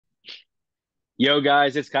Yo,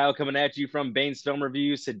 guys, it's Kyle coming at you from Bane's Film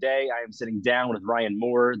Reviews. Today, I am sitting down with Ryan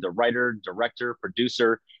Moore, the writer, director,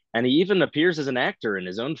 producer, and he even appears as an actor in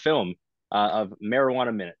his own film of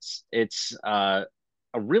Marijuana Minutes. It's a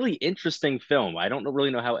really interesting film. I don't really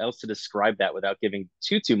know how else to describe that without giving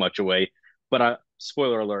too much away. But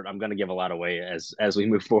spoiler alert, I'm going to give a lot away as we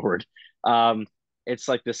move forward. Um, it's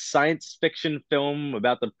like this science fiction film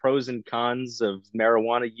about the pros and cons of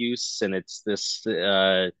marijuana use, and it's this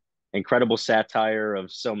incredible satire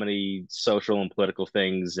of so many social and political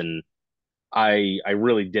things, and I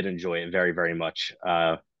really did enjoy it very much.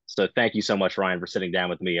 So thank you so much, Ryan, for sitting down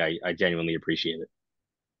with me. I genuinely appreciate it.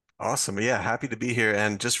 Awesome. Yeah, happy to be here.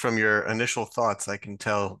 And just from your initial thoughts, I can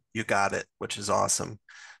tell you got it, which is awesome.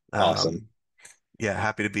 Awesome. Um, yeah,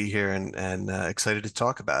 happy to be here and excited to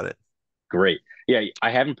talk about it. Great. Yeah,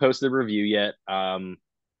 I haven't posted a review yet. I'm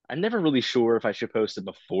never really sure if I should post it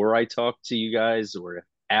before I talk to you guys or if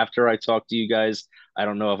after I talk to you guys. I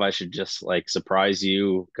don't know if I should just like surprise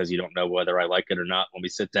you because you don't know whether I like it or not when we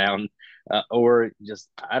sit down, or just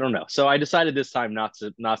I don't know. So I decided this time not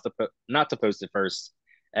to post it first,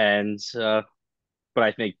 and but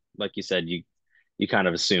I think, like you said, you kind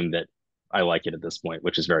of assume that I like it at this point,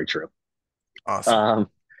 which is very true. Awesome. Um,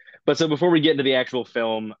 but so before we get into the actual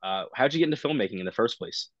film, how'd you get into filmmaking in the first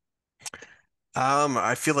place?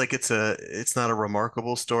 I feel like it's not a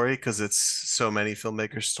remarkable story because it's so many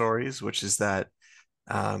filmmakers' stories, which is that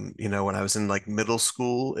when I was in like middle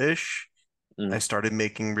school-ish, I Mm, started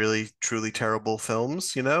making really truly terrible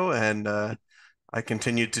films, and I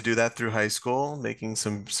continued to do that through high school, making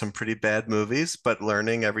some pretty bad movies, but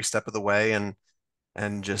learning every step of the way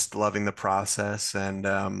and just loving the process and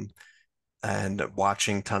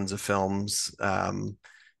watching tons of films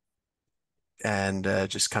and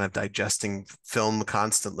just kind of digesting film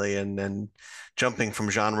constantly and jumping from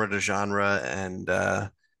genre to genre and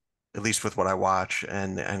at least with what I watch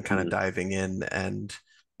and kind of mm, diving in and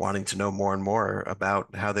wanting to know more and more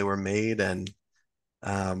about how they were made and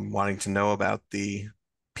wanting to know about the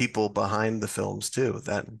people behind the films too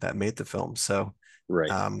that made the film. So right.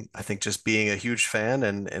 I think just being a huge fan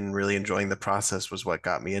and really enjoying the process was what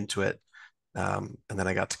got me into it. And then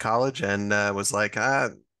I got to college and was like, I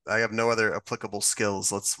have no other applicable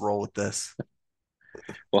skills. Let's roll with this.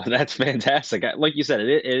 Well, that's fantastic. Like you said,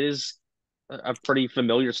 it is a pretty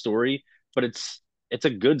familiar story, but it's a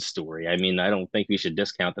good story. I mean, I don't think we should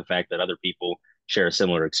discount the fact that other people share a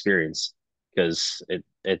similar experience because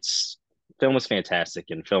it's film is fantastic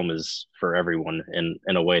and film is for everyone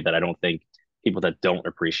in a way that I don't think people that don't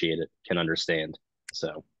appreciate it can understand.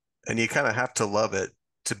 So And you kind of have to love it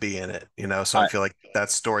to be in it. So I I feel like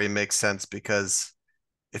that story makes sense because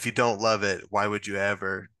if you don't love it, why would you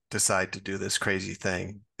ever decide to do this crazy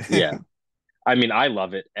thing? yeah, I mean, I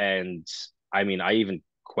love it, and I mean, I even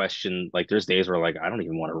question like there's days where like I don't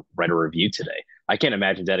even want to write a review today. I can't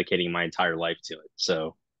imagine dedicating my entire life to it.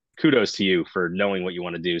 So kudos to you for knowing what you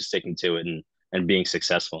want to do, sticking to it, and being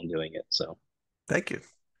successful in doing it. So Thank you.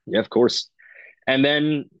 yeah, of course. And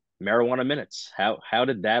then marijuana minutes. How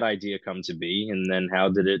did that idea come to be, and then how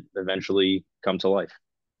did it eventually come to life?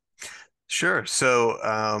 Sure. So,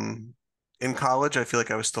 in college, I feel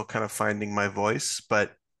like I was still kind of finding my voice,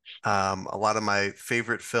 but a lot of my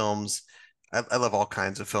favorite films, I love all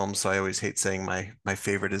kinds of films, so I always hate saying my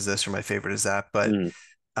favorite is this or my favorite is that. But Mm,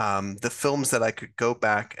 the films that I could go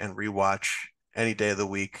back and rewatch any day of the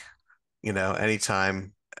week,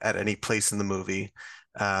 anytime at any place in the movie,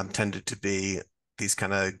 tended to be these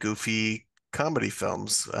kind of goofy comedy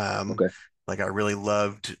films. okay. Like I really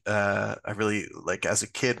like as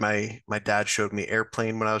a kid, my dad showed me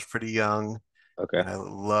Airplane when I was pretty young, Okay. and I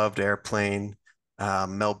loved Airplane.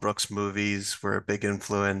 Mel Brooks movies were a big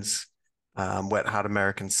influence. Wet Hot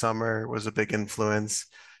American Summer was a big influence.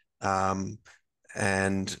 Um,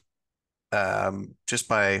 and just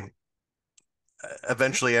by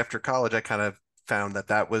eventually after college, I kind of found that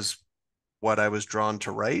that was what I was drawn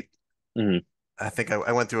to write. Mm, I think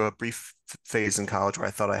I went through a brief phase in college where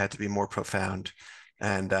I thought I had to be more profound,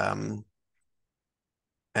 and um,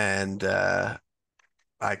 and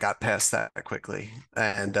I got past that quickly.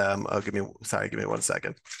 And oh, give me 1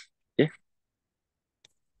 second. yeah.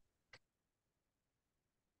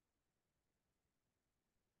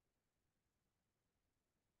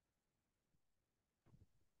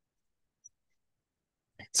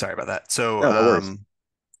 Sorry about that. No, no worries.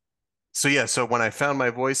 So yeah, so when I found my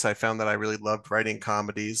voice, I found that I really loved writing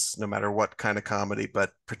comedies, no matter what kind of comedy,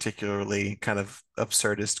 but particularly kind of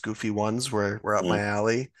absurdist, goofy ones were up my Mm,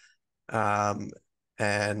 alley. Um,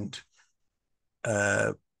 and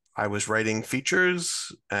uh, I was writing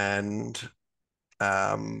features and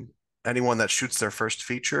um, anyone that shoots their first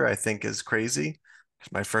feature, I think, is crazy.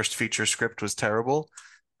 My first feature script was terrible,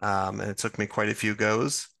 and it took me quite a few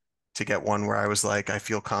goes to get one where I was like, I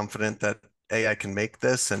feel confident that A, I can make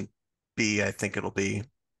this, and B, I think it'll be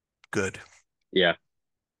good. Yeah,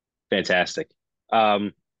 fantastic.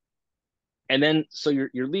 Um, and then so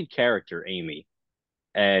your lead character, Amy,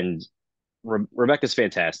 and Rebecca's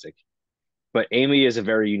fantastic, but Amy is a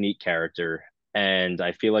very unique character, and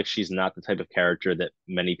I feel like she's not the type of character that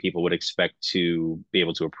many people would expect to be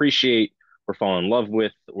able to appreciate or fall in love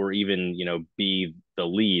with, or even, be the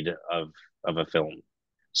lead of a film.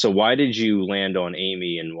 So why did you land on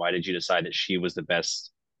Amy, and why did you decide that she was the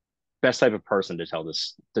best type of person to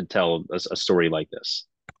tell a story like this?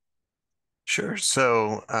 Sure.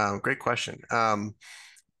 So, great question.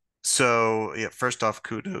 So yeah, first off,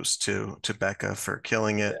 kudos to Becca for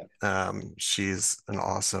killing it. Yeah, She's an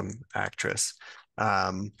awesome actress.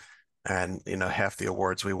 Um, and half the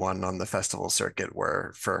awards we won on the festival circuit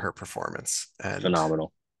were for her performance.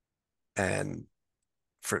 phenomenal. And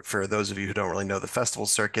for those of you who don't really know the festival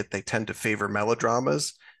circuit, they tend to favor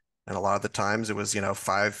melodramas. And a lot of the times it was,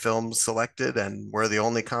 five films selected, and we're the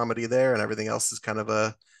only comedy there, and everything else is kind of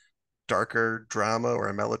a darker drama or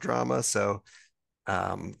a melodrama. So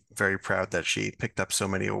very proud that she picked up so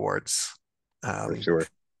many awards. For Um, sure.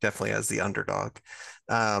 Definitely as the underdog.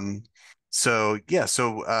 Um, so yeah,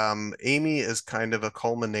 so Amy is kind of a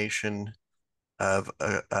culmination of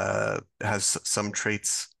has some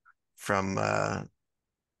traits from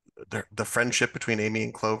the friendship between Amy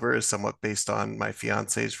and Clover is somewhat based on my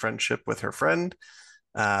fiance's friendship with her friend.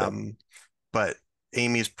 Yep. Um, but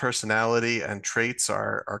Amy's personality and traits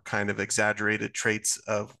are kind of exaggerated traits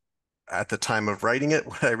of at the time of writing it,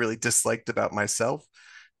 what I really disliked about myself.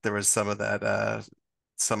 There was some of that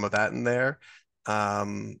in there.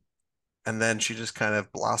 Um, and then she just kind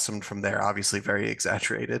of blossomed from there, obviously very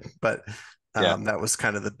exaggerated, but Yeah. that was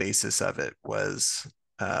kind of the basis of it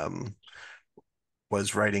um,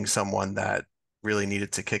 was writing someone that really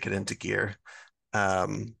needed to kick it into gear.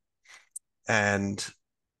 Um, and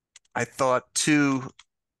I thought too,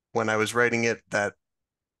 when I was writing it, that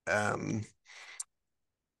um,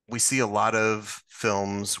 we see a lot of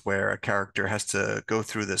films where a character has to go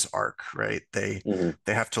through this arc, right? Hmm.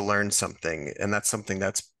 They have to learn something, and that's something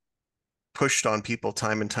that's pushed on people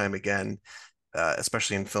time and time again,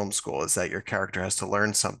 especially in film school, is that your character has to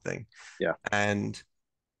learn something. Yeah. And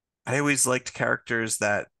I always liked characters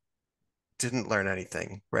that didn't learn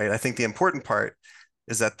anything, right? I think the important part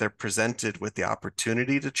is that they're presented with the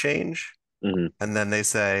opportunity to change. Hmm. And then they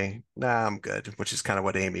say, nah, I'm good, which is kind of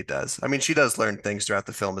what Amy does. I mean, she does learn things throughout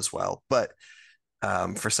the film as well, but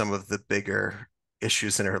for some of the bigger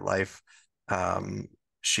issues in her life, um,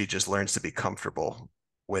 she just learns to be comfortable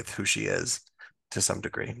with who she is to some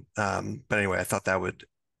degree. But anyway, I thought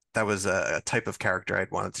that was a type of character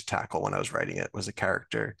I'd wanted to tackle when I was writing it, was a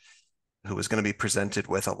character who was going to be presented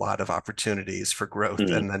with a lot of opportunities for growth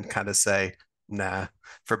Hmm. and then kind of say, nah,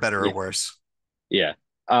 for better or Yeah. worse. Yeah.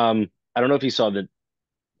 I don't know if you saw the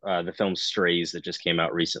film Strays that just came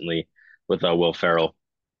out recently with Will Ferrell.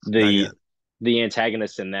 Not The yet. the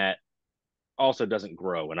antagonist in that also doesn't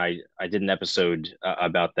grow, and I did an episode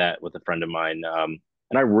about that with a friend of mine,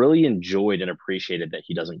 and I really enjoyed and appreciated that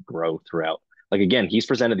he doesn't grow throughout. Like, again, he's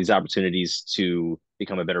presented these opportunities to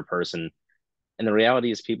become a better person, and the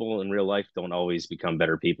reality is people in real life don't always become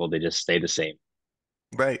better people; they just stay the same.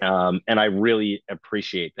 Right. And I really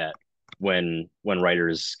appreciate that when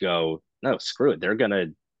writers go, no, screw it, they're gonna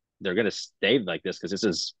stay like this because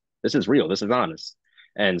this is real, this is honest.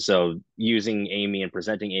 And so using Amy and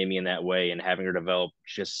presenting Amy in that way and having her develop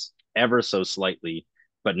just ever so slightly,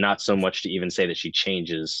 but not so much to even say that she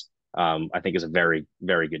changes, I think is a very,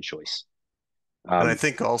 very good choice. And I Um,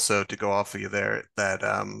 think also to go off of you there that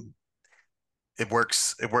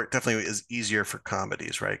definitely is easier for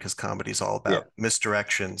comedies, right? Because comedy is all yeah, about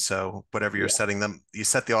misdirection. So whatever you're yeah, setting them, you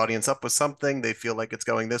set the audience up with something, they feel like it's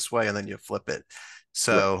going this way, and then you flip it.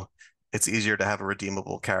 right, So it's easier to have a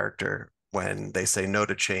redeemable character when they say no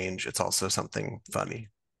to change. It's also something funny.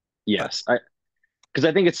 But yes.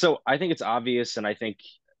 I think it's obvious, and I think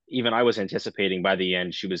even I was anticipating by the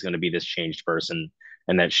end she was going to be this changed person,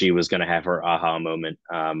 and that she was going to have her aha moment.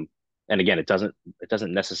 And again, it doesn't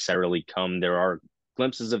necessarily come. There are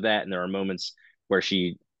glimpses of that, and there are moments where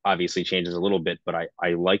she obviously changes a little bit. But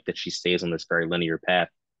I like that she stays on this very linear path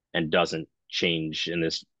and doesn't change in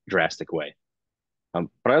this drastic way. But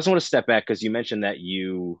I also want to step back because you mentioned that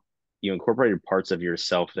you incorporated parts of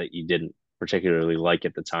yourself that you didn't particularly like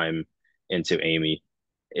at the time into Amy.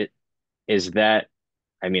 It is that,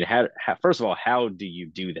 I mean, how first of all, how do you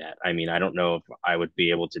do that? I mean, I don't know if I would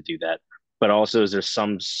be able to do that. but also is there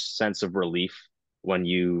some sense of relief when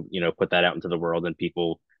you know, put that out into the world and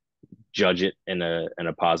people judge it in a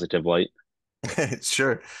positive light?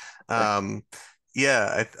 Sure. Um,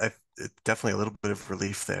 yeah, definitely a little bit of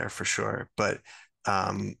relief there for sure. But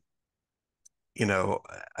um, you know,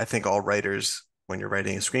 I think all writers, when you're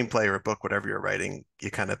writing a screenplay or a book, whatever you're writing,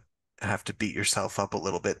 you kind of have to beat yourself up a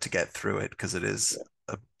little bit to get through it because it is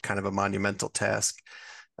a kind of a monumental task.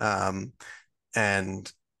 Um,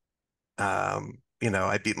 and you know,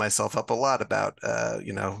 I beat myself up a lot about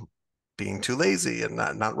you know, being too lazy and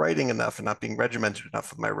not writing enough and not being regimented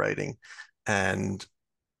enough with my writing. And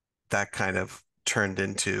that kind of turned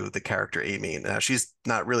into the character Amy. Now she's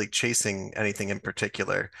not really chasing anything in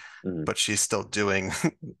particular, Mhm. but she's still doing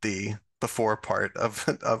the before part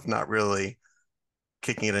of not really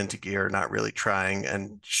kicking it into gear, not really trying,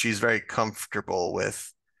 and she's very comfortable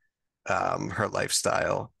with her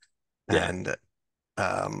lifestyle. Yeah. And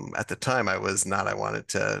at the time, I was not. I wanted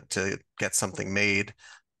to get something made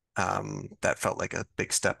that felt like a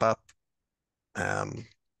big step up. Um,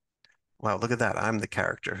 wow, look at that! I'm the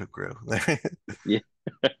character who grew. Yeah.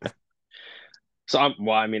 So,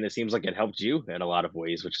 well, I mean, it seems like it helped you in a lot of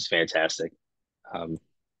ways, which is fantastic. Um,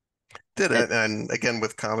 Did and it, and again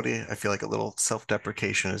with comedy, I feel like a little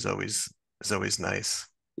self-deprecation is always nice.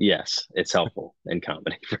 yes, it's helpful in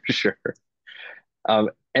comedy for sure.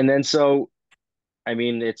 And then so, I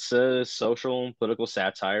mean, it's a social and political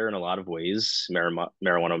satire in a lot of ways.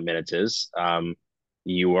 Marijuana Minute is.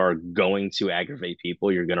 You are going to aggravate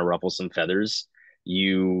people. You're going to ruffle some feathers.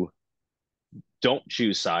 You don't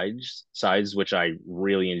choose sides, which I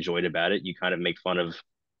really enjoyed about it. You kind of make fun of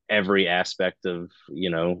every aspect of, you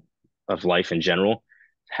know, of life in general.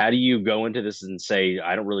 How do you go into this and say,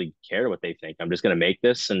 I don't really care what they think. I'm just going to make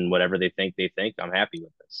this, and whatever they think, I'm happy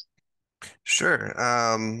with this. Sure.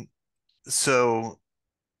 So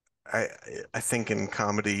I I think in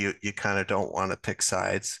comedy you kind of don't want to pick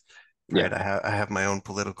sides, Yeah. right? I have my own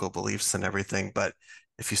political beliefs and everything, but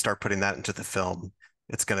if you start putting that into the film,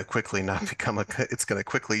 it's going to quickly not become a it's going to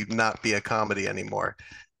quickly not be a comedy anymore.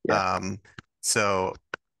 Yeah. Um, so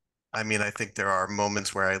I mean, I think there are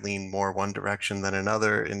moments where I lean more one direction than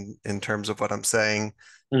another in terms of what I'm saying.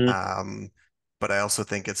 Mhm. Um, but I also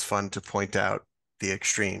think it's fun to point out the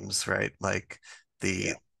extremes, right? Like the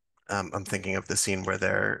Yeah. I'm thinking of the scene where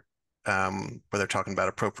they're talking about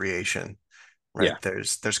appropriation, right? Yeah.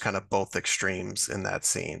 There's kind of both extremes in that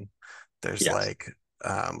scene. There's Yes. like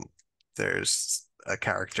um, there's a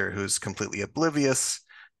character who's completely oblivious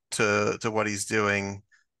to what he's doing,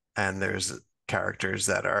 and there's characters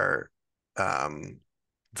that are um,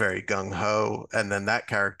 very gung ho, and then that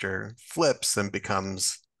character flips and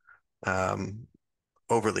becomes um,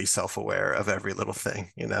 overly self-aware of every little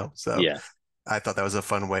thing, you know? So Yeah. I thought that was a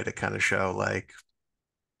fun way to kind of show like,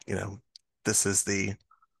 you know, this is the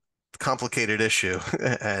complicated issue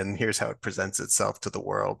and here's how it presents itself to the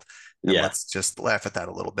world. And Yeah. let's just laugh at that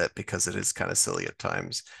a little bit because it is kind of silly at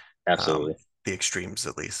times. Um, Absolutely. the extremes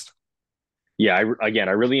at least. Yeah. Again,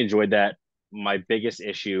 I really enjoyed that. My biggest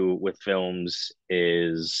issue with films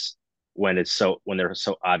is when they're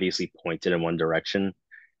so obviously pointed in one direction,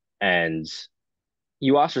 and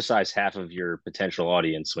you ostracize half of your potential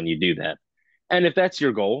audience when you do that. And if that's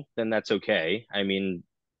your goal, then that's okay. I mean,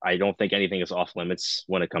 I don't think anything is off limits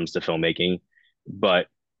when it comes to filmmaking. But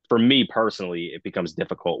for me personally, it becomes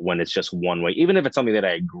difficult when it's just one way, even if it's something that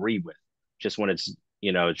I agree with, just when it's,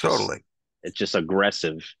 you know, Totally. it's just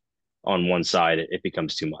aggressive on one side, it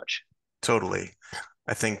becomes too much. Totally.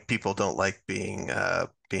 I think people don't like being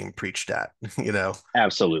preached at, you know.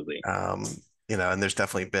 Absolutely. Um, you know, and there's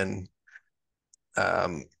definitely been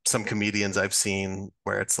some comedians I've seen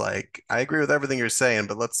where it's like, I agree with everything you're saying,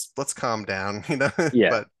 but let's calm down, you know. Yeah.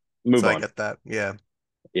 But Move so I on. get that. Yeah.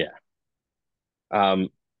 Yeah. Um,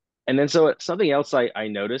 and then so something else I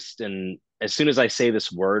noticed, and as soon as I say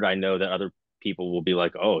this word, I know that other people will be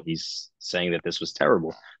like, "Oh, he's saying that this was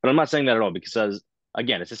terrible," but I'm not saying that at all because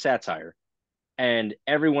again, it's a satire, and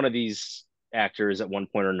every one of these actors at one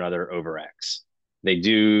point or another overacts. They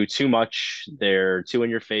do too much. They're too in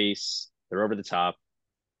your face. They're over the top.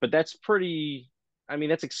 But that's pretty. I mean,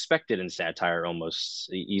 that's expected in satire almost.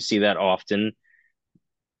 You see that often.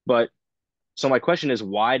 But so my question is,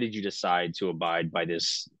 why did you decide to abide by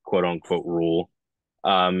this quote unquote rule?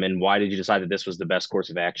 And why did you decide that this was the best course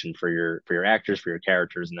of action for your actors, for your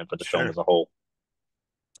characters, and then for the film Sure. as a whole?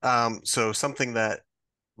 So something that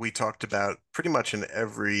we talked about pretty much in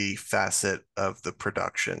every facet of the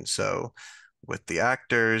production. So with the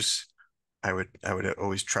actors, I would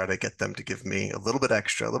always try to get them to give me a little bit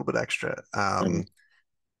extra. Mm-hmm.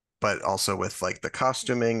 But also with like the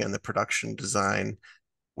costuming and the production design,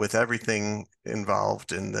 with everything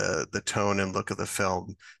involved in the tone and look of the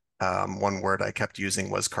film, one word I kept using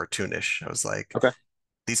was cartoonish. I was like, Okay.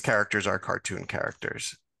 these characters are cartoon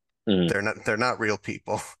characters. Mhm. They're not real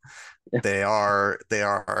people. They are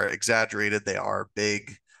exaggerated. They are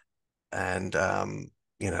big, and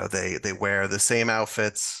they wear the same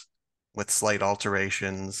outfits with slight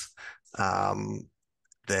alterations. Um,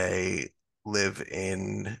 they live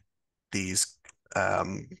in these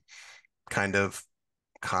um, kind of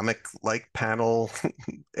comic like panel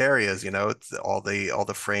areas. It's all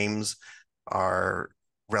the frames are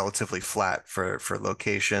relatively flat for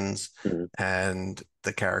locations, Mhm. and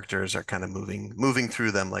the characters are kind of moving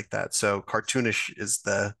through them like that. So cartoonish is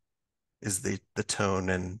the tone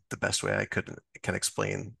and the best way I can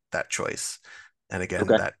explain that choice. And again,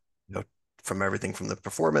 Okay. that from everything from the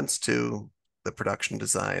performance to the production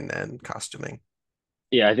design and costuming.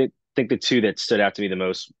 Yeah, I think the two that stood out to me the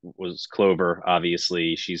most was Clover.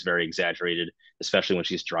 Obviously, she's very exaggerated, especially when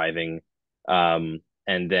she's driving.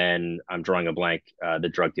 And then I'm drawing a blank, the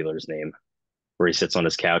drug dealer's name, where he sits on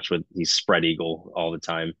his couch with he's spread eagle all the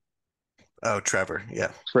time. Oh, Trevor,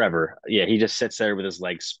 yeah. Trevor, yeah, he just sits there with his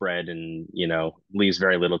legs spread and leaves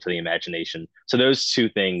very little to the imagination. So those two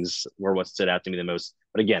things were what stood out to me the most.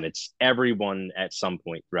 But again, it's everyone at some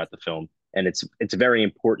point throughout the film, and it's very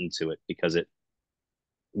important to it because it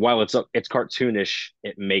while it's cartoonish,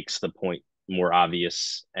 it makes the point more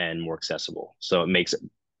obvious and more accessible. So it makes it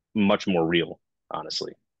much more real,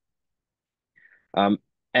 honestly. Um,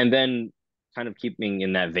 and then, kind of keeping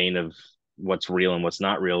in that vein of what's real and what's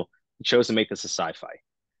not real, he chose to make this a sci-fi.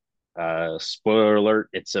 Spoiler alert: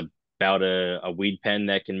 it's about a weed pen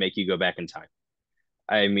that can make you go back in time.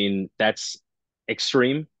 I mean, that's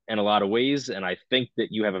extreme in a lot of ways. And I think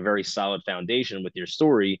that you have a very solid foundation with your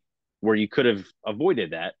story where you could have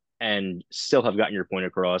avoided that and still have gotten your point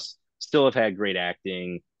across, still have had great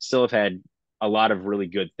acting, still have had a lot of really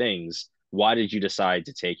good things. Why did you decide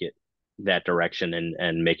to take it that direction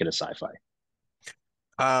and make it a sci-fi?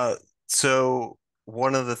 Uh, so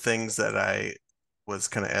one of the things that I was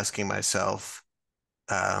kind of asking myself,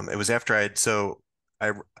 it was after I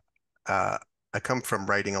uh, I come from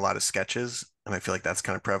writing a lot of sketches, and I feel like that's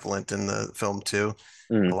kind of prevalent in the film too.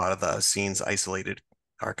 A Mm, lot of the scenes isolated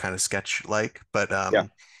are kind of sketch like, but yeah.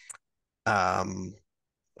 um,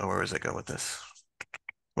 oh, where was I going with this?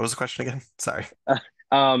 What was the question again? Sorry.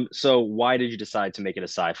 So why did you decide to make it a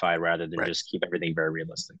sci-fi rather than Right. just keep everything very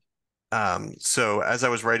realistic? So as I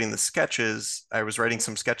was writing the sketches, I was writing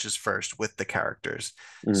some sketches first with the characters.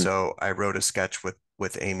 Mm, So I wrote a sketch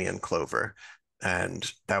with Amy and Clover,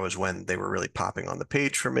 and that was when they were really popping on the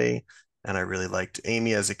page for me. And I really liked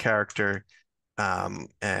Amy as a character.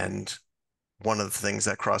 And one of the things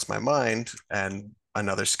that crossed my mind, and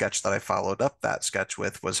another sketch that I followed up that sketch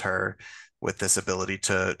with, was her with this ability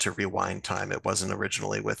to rewind time. It wasn't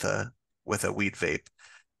originally with a weed vape,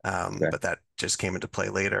 okay. but that just came into play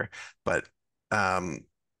later. But um,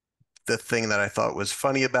 the thing that I thought was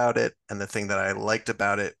funny about it, and the thing that I liked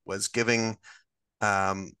about it, was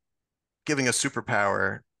um, giving a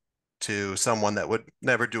superpower to someone that would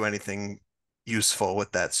never do anything useful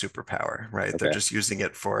with that superpower, right? They're Okay. just using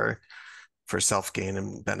it for self gain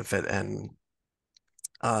and benefit,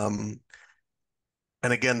 um,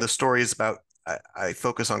 and again, the story is about. I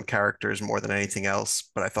focus on characters more than anything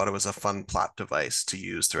else, but I thought it was a fun plot device to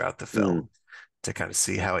use throughout the Mm, film to kind of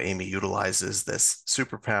see how Amy utilizes this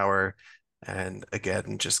superpower, and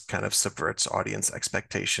again just kind of subverts audience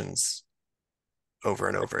expectations over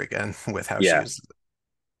and over again with how she yeah. uses it.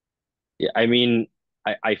 Yeah, I mean,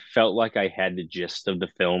 I felt like I had the gist of the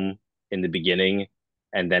film in the beginning,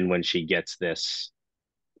 and then when she gets this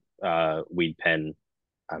weed pen,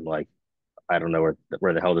 I'm like, I don't know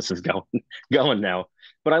where the hell this is going going now.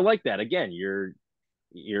 But I like that. Again, you're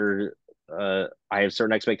I have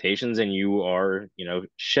certain expectations and you are,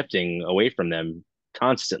 shifting away from them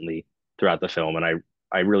constantly throughout the film. And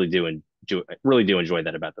I really do enjoy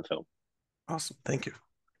that about the film. Awesome, thank you.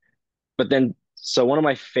 But then, so one of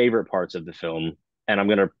my favorite parts of the film, and I'm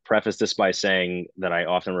going to preface this by saying that I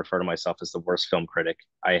often refer to myself as the worst film critic.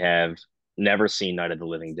 I have never seen Night of the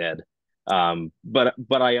Living Dead,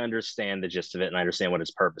 but I understand the gist of it, and I understand what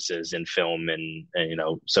its purpose is in film and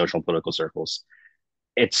social and political circles.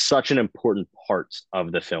 It's such an important part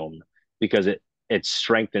of the film because it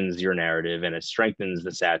strengthens your narrative and it strengthens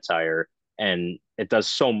the satire and it does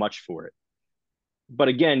so much for it. But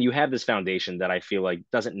again, you have this foundation that I feel like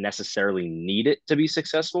doesn't necessarily need it to be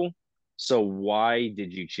successful. So why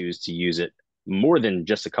did you choose to use it more than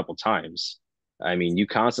just a couple times? I mean, you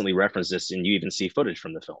constantly reference this and you even see footage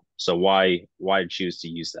from the film. So why choose to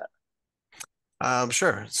use that?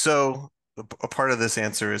 Sure. So a part of this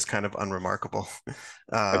answer is kind of unremarkable.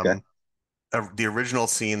 Okay. Um, the original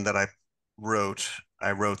scene that wrote,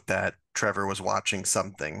 I wrote that Trevor was watching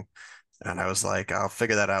something, and I was like, I'll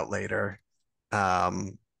figure that out later.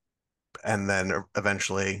 Um, and then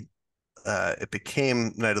eventually, it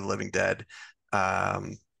became Night of the Living Dead,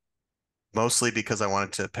 um, mostly because I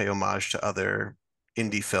wanted to pay homage to other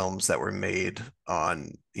indie films that were made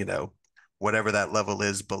on, whatever that level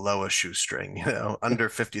is below a shoestring, under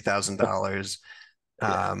 $50,000.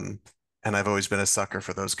 Yeah. Um, and I've always been a sucker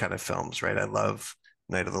for those kind of films, right? I love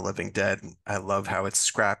Night of the Living Dead. I love how it's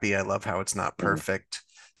scrappy. I love how it's not Mhm. perfect.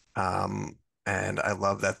 Um, and I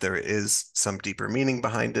love that there is some deeper meaning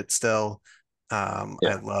behind it still. I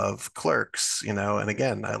Yeah. love Clerks, and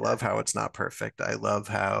again, I love how it's not perfect. I love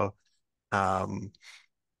um,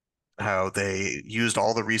 how they used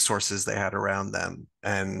all the resources they had around them,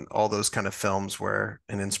 and all those kind of films were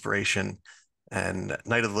an inspiration. And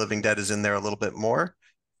Night of the Living Dead is in there a little bit more,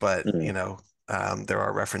 but Mhm. there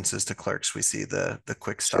are references to Clerks. We see the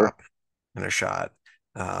quick Sure. stop in a shot,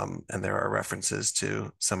 and there are references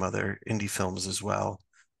to some other indie films as well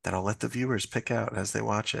that I'll let the viewers pick out as they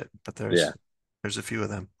watch it. But Yeah. there's a few of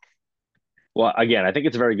them. Well, again, I think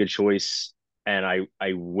it's a very good choice, and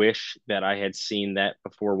I wish that I had seen that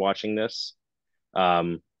before watching this.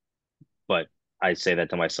 Um, but I say that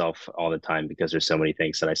to myself all the time because there's so many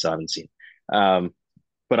things that I still haven't seen. Um,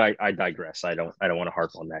 but I digress. I don't want to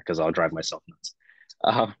harp on that because I'll drive myself nuts.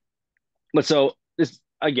 Uh, but so this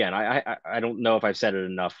again, I don't know if I've said it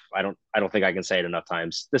enough. I don't think I can say it enough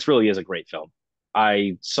times. This really is a great film.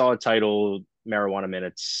 I saw a title, Marijuana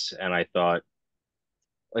Minutes, and I thought,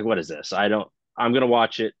 like, what is this? I'm gonna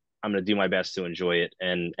watch it. I'm gonna do my best to enjoy it,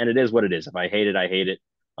 and it is what it is. If I hate it, I hate it.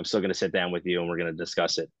 I'm still gonna sit down with you and we're gonna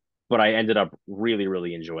discuss it. But I ended up really,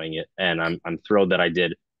 really enjoying it, and I'm thrilled that I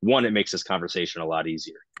did. One, it makes this conversation a lot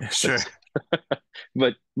easier. Sure.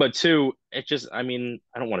 But but two, it just, I mean,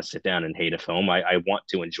 I don't want to sit down and hate a film. I want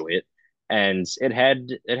to enjoy it, and it had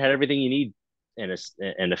everything you need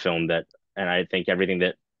in a film that, and I think everything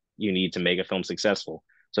that you need to make a film successful.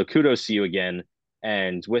 So kudos to you again.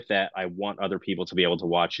 And with that, I want other people to be able to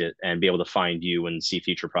watch it and be able to find you and see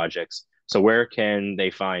future projects. So where can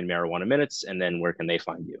they find Marijuana Minutes, and then where can they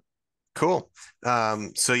find you? Cool.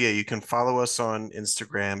 So yeah, you can follow us on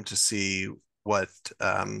Instagram to see what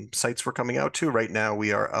sites we're coming out to. Right now,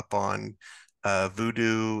 we are up on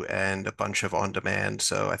Vudu and a bunch of on demand.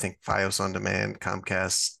 So I think Fios on demand,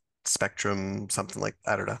 Comcast, Spectrum, something like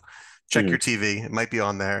I don't know. Check your Mhm. TV; it might be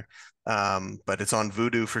on there. But it's on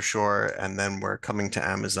Vudu for sure. And then we're coming to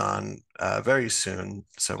Amazon very soon.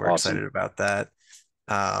 So we're Awesome. excited about that.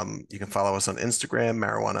 You can follow us on Instagram,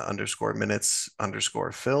 marijuana underscore minutes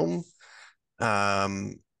underscore film.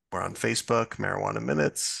 Um, we're on Facebook, Marijuana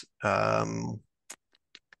Minutes.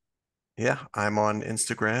 Yeah, I'm on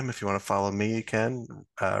Instagram. If you want to follow me, you can.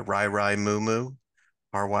 Rai Rai Moo Moo,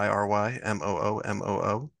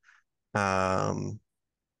 RYRYMOOMOO.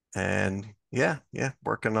 And yeah,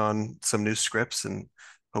 working on some new scripts and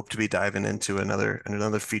hope to be diving into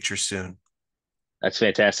another feature soon. That's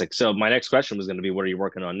fantastic. So my next question was going to be, what are you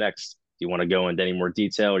working on next? Do you want to go into any more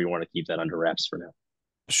detail, or you want to keep that under wraps for now?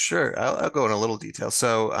 Sure, I'll go in a little detail.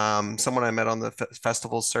 So, someone I met on the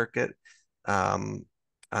festival circuit, um,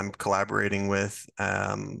 I'm collaborating with.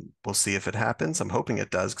 We'll see if it happens. I'm hoping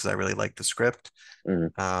it does because I really like the script.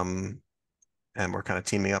 Mhm. Um, and we're kind of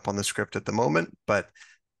teaming up on the script at the moment, but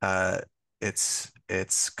uh, it's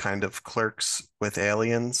kind of Clerks with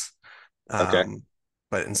aliens. Okay. Um,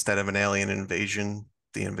 but instead of an alien invasion,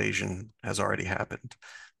 the invasion has already happened.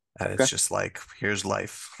 And it's Okay. just like, here's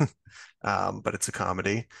life. But it's a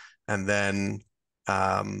comedy. And then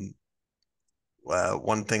um,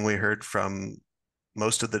 one thing we heard from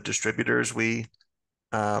most of the distributors we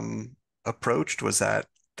approached was that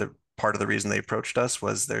the part of the reason they approached us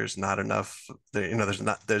was there's not enough, it's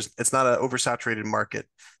not an oversaturated market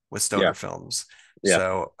with stoner Yeah. films. Yeah.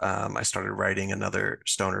 So I started writing another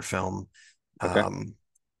stoner film. Okay. Um,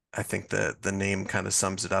 I think the name kind of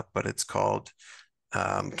sums it up, but it's called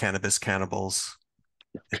Cannabis Cannibals.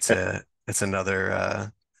 It's a it's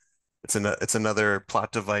another it's another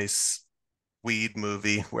plot device weed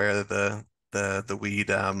movie where the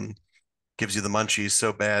weed gives you the munchies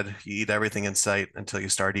so bad you eat everything in sight until you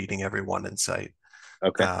start eating everyone in sight.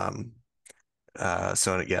 Okay. Um,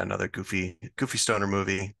 so yeah, another goofy stoner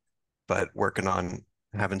movie, but working on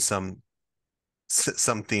having some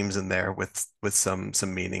themes in there with some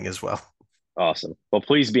meaning as well. Awesome. Well,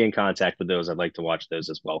 please be in contact with those. I'd like to watch those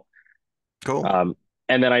as well. Cool. Um,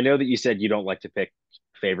 and then I know that you said you don't like to pick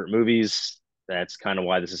favorite movies. That's kind of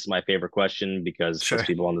why this is my favorite question, because it puts Sure.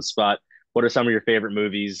 people on the spot. what are some of your favorite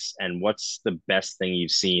movies, and what's the best thing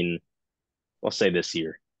you've seen, I'll say this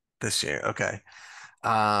year? this year. Okay.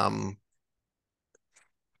 Um,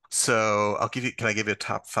 so can I give you a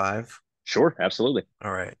top five? Sure, absolutely.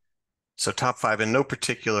 All right. So top five in no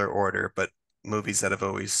particular order, but movies that have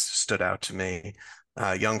always stood out to me.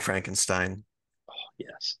 Young Frankenstein.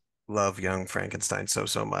 Yes. Love Young Frankenstein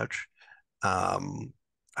so much. Um,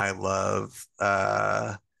 I love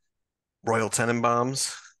Royal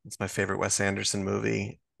Tenenbaums. It's my favorite Wes Anderson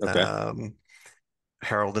movie. Okay.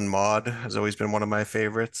 Harold and Maude has always been one of my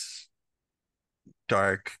favorites.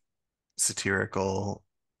 Dark, satirical,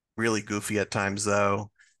 really goofy at times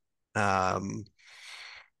though. Um,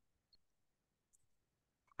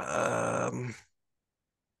 um,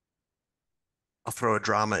 I'll throw a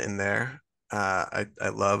drama in there. I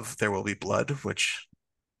love There Will Be Blood, which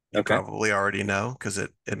you Okay. probably already know because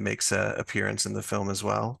it makes a appearance in the film as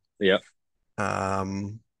well. Yep.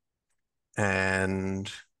 Um,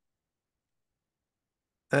 and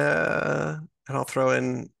and I'll throw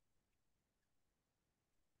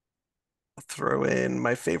in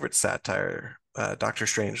my favorite satire, Doctor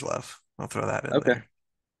Strangelove. I'll throw that in Okay. there.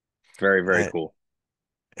 Very, very And, cool.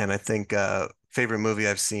 and I think favorite movie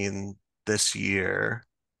I've seen this year.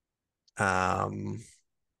 Um,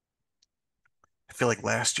 I feel like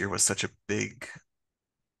last year was such a big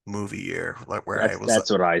movie year, like where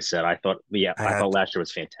That's what I said. I thought, yeah, I I thought had last year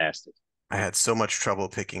was fantastic. I had so much trouble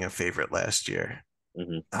picking a favorite last year.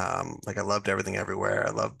 Hmm. Like I loved Everything Everywhere.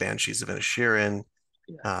 I loved Banshees of Inisherin.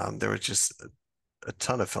 Yeah. There was just a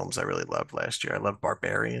ton of films I really loved last year. I loved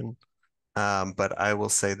Barbarian. But I will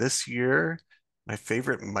say this year, my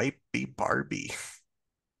favorite might be Barbie.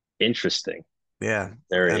 Interesting. Yeah,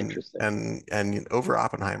 Very and interesting. and over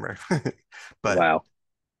Oppenheimer. But Wow.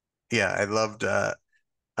 yeah, I loved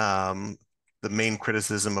um the main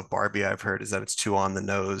criticism of Barbie I've heard is that it's too on the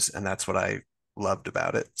nose, and that's what I loved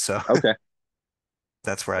about it. So Okay.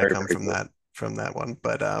 that's where I Very, come very cool. from that one.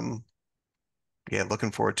 But yeah,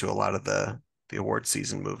 looking forward to a lot of the award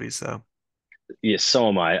season movies. So Yes, so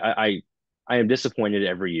am I. I am disappointed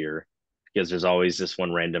every year because there's always this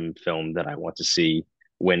one random film that I want to see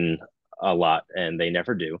win a lot, and they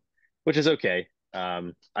never do, which is okay.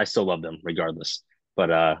 I still love them regardless.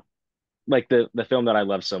 But like the film that I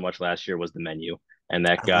loved so much last year was The Menu, and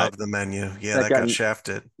I love The Menu. Yeah, that that got got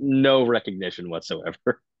shafted. no recognition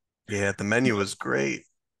whatsoever. Yeah, The Menu was great.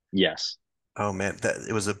 Yes, Oh man, that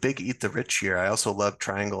it was a big Eat the Rich year. I also loved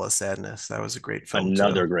Triangle of Sadness. That was a great film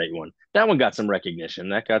too. another great one. That one got some recognition.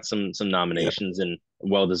 That got some Yeah, nominations and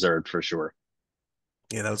well deserved for sure.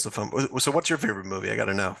 yeah, that was the fun. So, what's your favorite movie? I got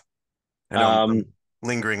to know. I know Um, I'm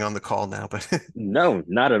lingering on the call now, but no,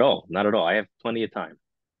 not at all. Not at all. I have plenty of time.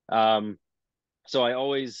 Um, so I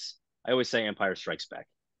always say Empire Strikes Back.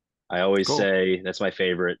 I always cool. say that's my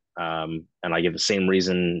favorite. And I give the same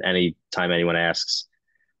reason anytime anyone asks.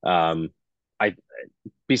 Um, I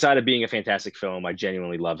beside it being a fantastic film, I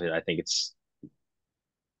genuinely love it. I think it's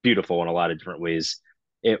beautiful in a lot of different ways.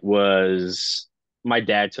 It was My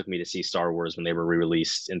dad took me to see Star Wars when they were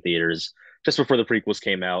re-released in theaters just before the prequels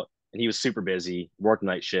came out, and he was super busy, worked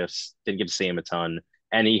night shifts, didn't get to see him a ton,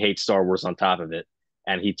 and he hates Star Wars on top of it.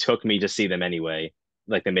 And he took me to see them anyway,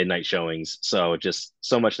 like the midnight showings. So just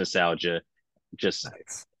so much nostalgia, just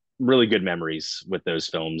Nice. really good memories with those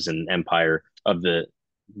films, and Empire of the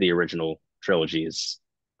original trilogy is,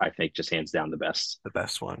 I think, just hands down the best. The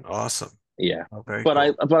best one. Awesome. Yeah. Oh, very But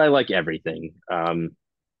I cool. but I like everything.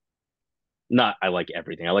 Not I like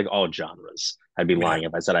everything. I like all genres. I'd be Yeah. lying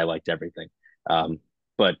if I said I liked everything. Um,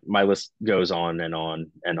 but my list goes on and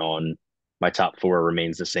on and on. My top four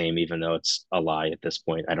remains the same, even though it's a lie at this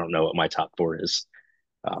point. I don't know what my top four is.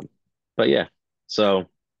 Um, but yeah, so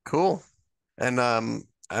Cool. And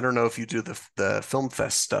I don't know if you do the film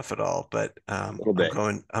fest stuff at all, but a little bit.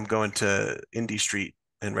 I'm going to Indie Street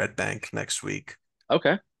in Red Bank next week.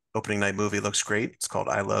 Okay. Opening night movie looks great. It's called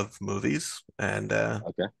I Love Movies, and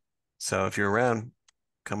Okay. so if you're around,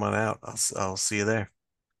 come on out. I'll see you there.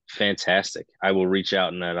 Fantastic. I will reach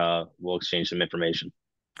out and then we'll exchange some information.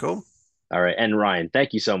 Cool. All right. And Ryan,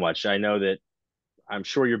 thank you so much. I know that I'm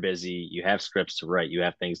sure you're busy. You have scripts to write. You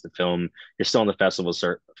have things to film. You're still in the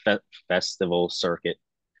festival circuit.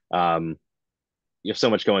 Um, you have so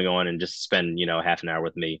much going on, and just to spend half an hour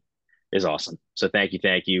with me is awesome. So thank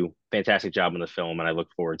you. Fantastic job on the film, and I look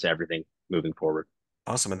forward to everything moving forward.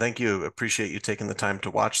 Awesome. And thank you. Appreciate you taking the time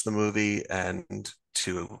to watch the movie and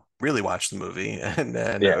to really watch the movie and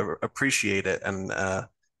Yeah, appreciate it. And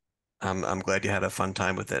I'm glad you had a fun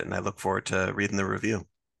time with it. And I look forward to reading the review.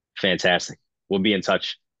 fantastic. We'll be in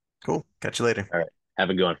touch. Cool. Catch you later. All right. Have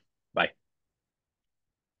a good one.